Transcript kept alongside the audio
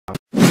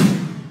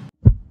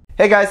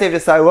Hey guys, Dave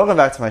Desai, welcome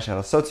back to my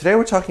channel. So today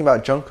we're talking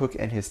about Jungkook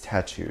and his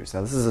tattoos.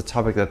 Now this is a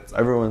topic that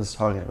everyone's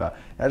talking about,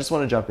 and I just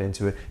want to jump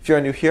into it. If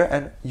you're new here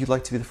and you'd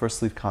like to be the first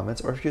to leave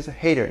comments, or if you're a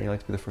hater and you'd like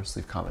to be the first to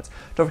leave comments,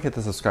 don't forget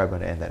the subscribe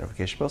button and that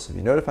notification bell so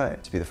you'll be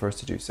notified to be the first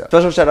to do so.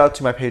 Special shout out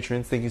to my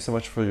patrons. Thank you so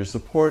much for your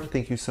support.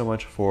 Thank you so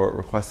much for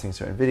requesting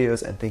certain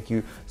videos, and thank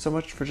you so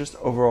much for just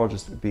overall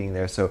just being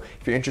there. So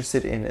if you're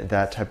interested in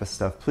that type of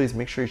stuff, please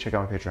make sure you check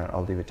out my Patreon.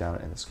 I'll leave it down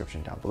in the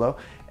description down below.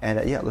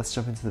 And yeah, let's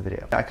jump into the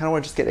video. I kind of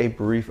want to just get a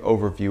brief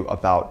overview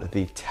about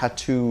the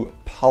tattoo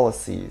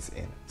policies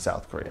in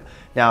South Korea.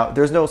 Now,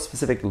 there's no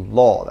specific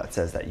law that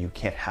says that you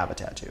can't have a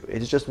tattoo.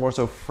 It's just more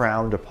so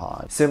frowned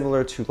upon.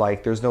 Similar to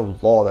like, there's no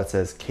law that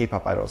says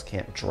K-pop idols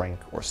can't drink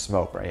or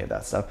smoke or any of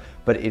that stuff,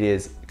 but it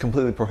is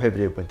completely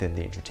prohibited within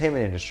the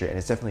entertainment industry, and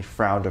it's definitely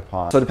frowned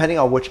upon. So depending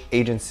on which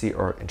agency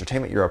or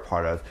entertainment you're a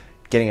part of,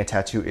 getting a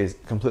tattoo is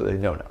completely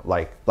no-no.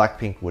 Like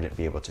Blackpink wouldn't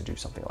be able to do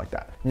something like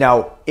that.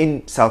 Now,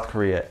 in South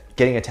Korea,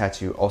 getting a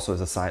tattoo also is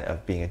a sign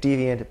of being a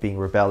deviant, being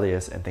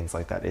rebellious, and things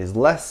like that. It is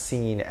less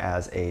seen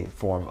as a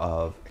form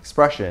of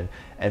expression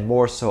and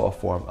more so a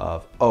form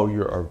of, oh,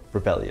 you're a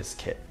rebellious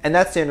kid. And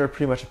that standard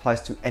pretty much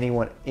applies to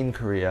anyone in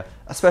Korea,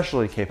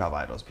 especially K-pop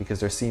idols, because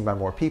they're seen by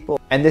more people.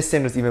 And this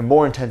standard is even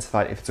more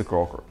intensified if it's a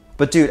girl group.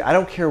 But dude, I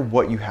don't care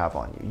what you have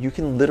on you. You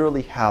can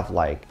literally have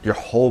like your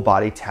whole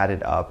body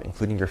tatted up,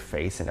 including your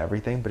face and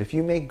everything. But if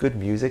you make good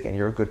music and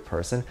you're a good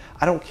person,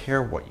 I don't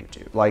care what you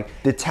do. Like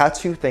the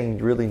tattoo thing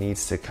really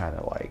needs to kind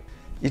of like,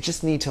 you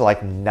just need to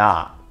like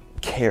not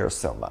care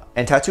so much.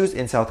 And tattoos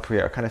in South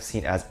Korea are kind of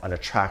seen as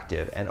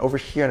unattractive. And over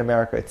here in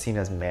America, it's seen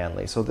as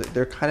manly. So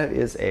there kind of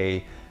is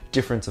a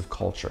difference of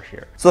culture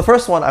here. So the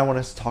first one I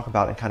wanted to talk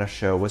about and kind of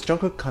show was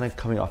Jungkook kind of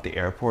coming off the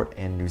airport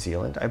in New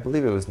Zealand. I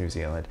believe it was New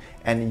Zealand.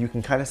 And you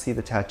can kind of see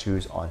the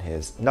tattoos on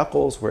his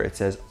knuckles where it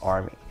says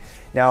Army.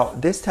 Now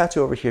this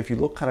tattoo over here, if you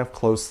look kind of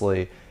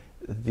closely,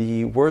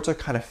 the words are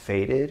kind of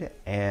faded,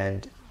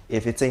 and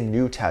if it's a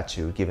new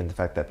tattoo, given the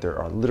fact that there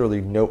are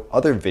literally no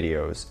other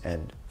videos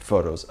and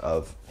photos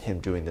of him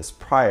doing this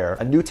prior,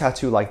 a new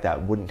tattoo like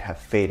that wouldn't have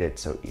faded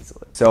so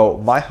easily. So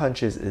my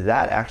hunch is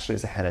that actually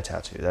is a henna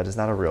tattoo. That is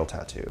not a real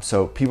tattoo.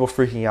 So people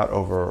freaking out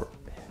over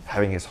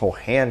having his whole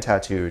hand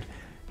tattooed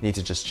need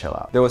to just chill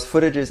out. There was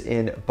footages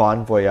in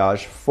Bon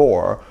Voyage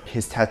 4.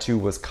 His tattoo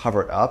was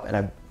covered up,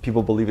 and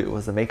people believe it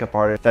was a makeup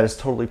artist. That is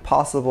totally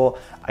possible.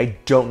 I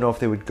don't know if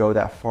they would go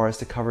that far as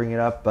to covering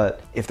it up,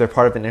 but if they're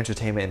part of an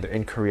entertainment and they're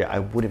in Korea, I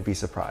wouldn't be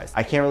surprised.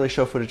 I can't really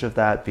show footage of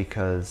that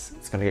because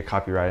it's gonna get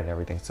copyrighted and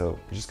everything, so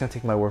you're just gonna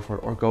take my word for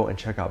it or go and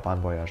check out Bon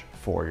Voyage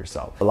for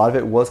yourself. A lot of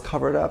it was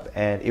covered up,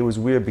 and it was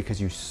weird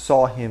because you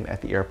saw him at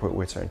the airport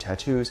with certain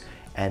tattoos,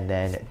 and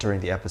then during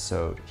the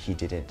episode, he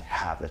didn't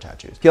have the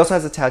tattoos. He also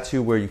has a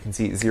tattoo where you can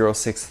see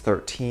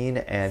 0613,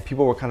 and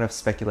people were kind of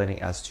speculating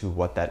as to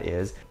what that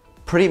is.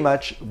 Pretty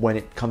much when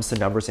it comes to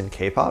numbers in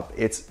K-pop,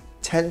 it's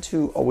tend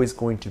to always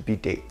going to be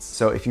dates.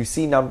 So if you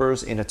see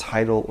numbers in a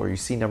title or you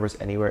see numbers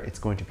anywhere, it's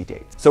going to be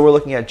dates. So we're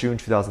looking at June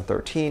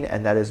 2013,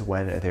 and that is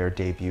when their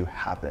debut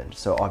happened.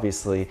 So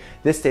obviously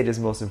this date is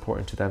most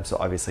important to them, so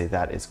obviously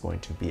that is going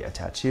to be a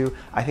tattoo.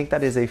 I think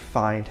that is a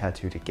fine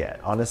tattoo to get.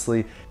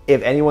 Honestly,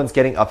 if anyone's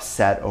getting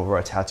upset over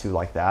a tattoo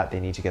like that,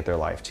 they need to get their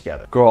life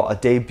together. Girl, a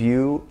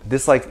debut,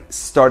 this like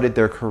started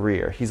their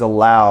career. He's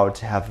allowed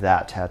to have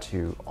that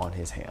tattoo on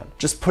his hand.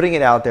 Just putting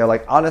it out there,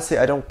 like honestly,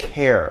 I don't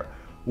care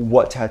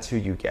what tattoo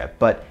you get,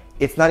 but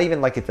it's not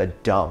even like it's a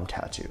dumb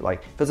tattoo.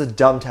 Like if it's a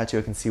dumb tattoo,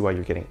 I can see why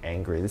you're getting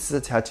angry. This is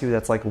a tattoo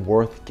that's like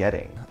worth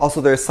getting.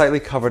 Also, they're slightly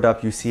covered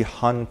up. You see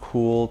Hun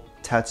Cool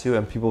tattoo,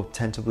 and people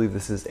tend to believe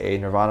this is a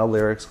Nirvana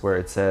lyrics where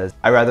it says,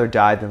 "I'd rather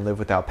die than live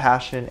without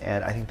passion,"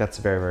 and I think that's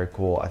very, very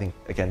cool. I think,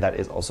 again, that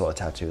is also a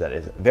tattoo that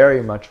is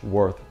very much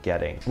worth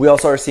getting. We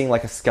also are seeing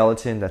like a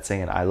skeleton that's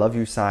saying an I love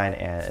you sign,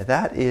 and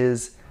that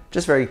is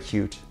just very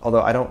cute.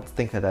 Although I don't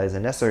think that that is a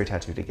necessary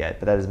tattoo to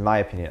get, but that is my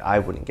opinion. I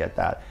wouldn't get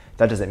that.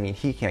 That doesn't mean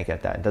he can't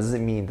get that. It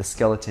doesn't mean the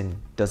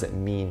skeleton doesn't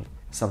mean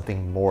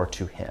something more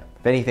to him.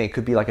 If anything, it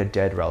could be like a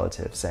dead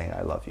relative saying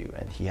I love you,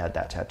 and he had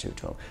that tattooed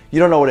to him. You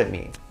don't know what it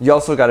means. You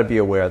also got to be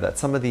aware that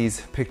some of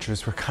these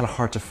pictures were kind of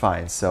hard to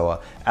find. So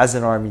as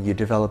an army, you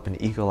develop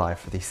an eagle eye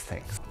for these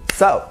things.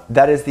 So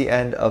that is the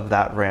end of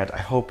that rant. I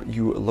hope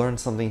you learned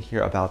something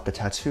here about the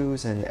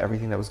tattoos and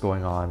everything that was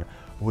going on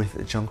with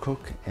Jungkook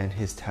and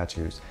his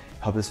tattoos.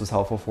 Hope this was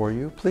helpful for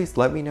you. Please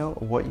let me know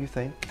what you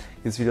think.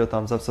 Give this video a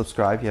thumbs up,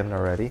 subscribe if you haven't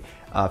already.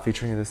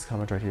 Featuring this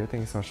comment right here.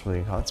 Thank you so much for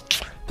leaving comments.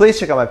 Please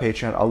check out my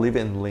Patreon. I'll leave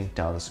it in the link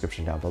down in the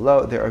description down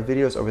below. There are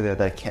videos over there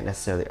that I can't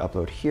necessarily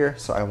upload here,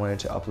 so I wanted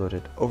to upload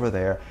it over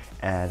there,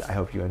 and I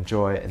hope you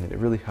enjoy, and it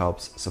really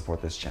helps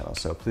support this channel.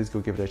 So please go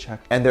give it a check.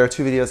 And there are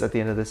 2 videos at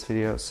the end of this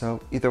video, so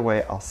either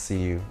way, I'll see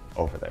you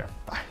over there.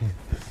 Bye.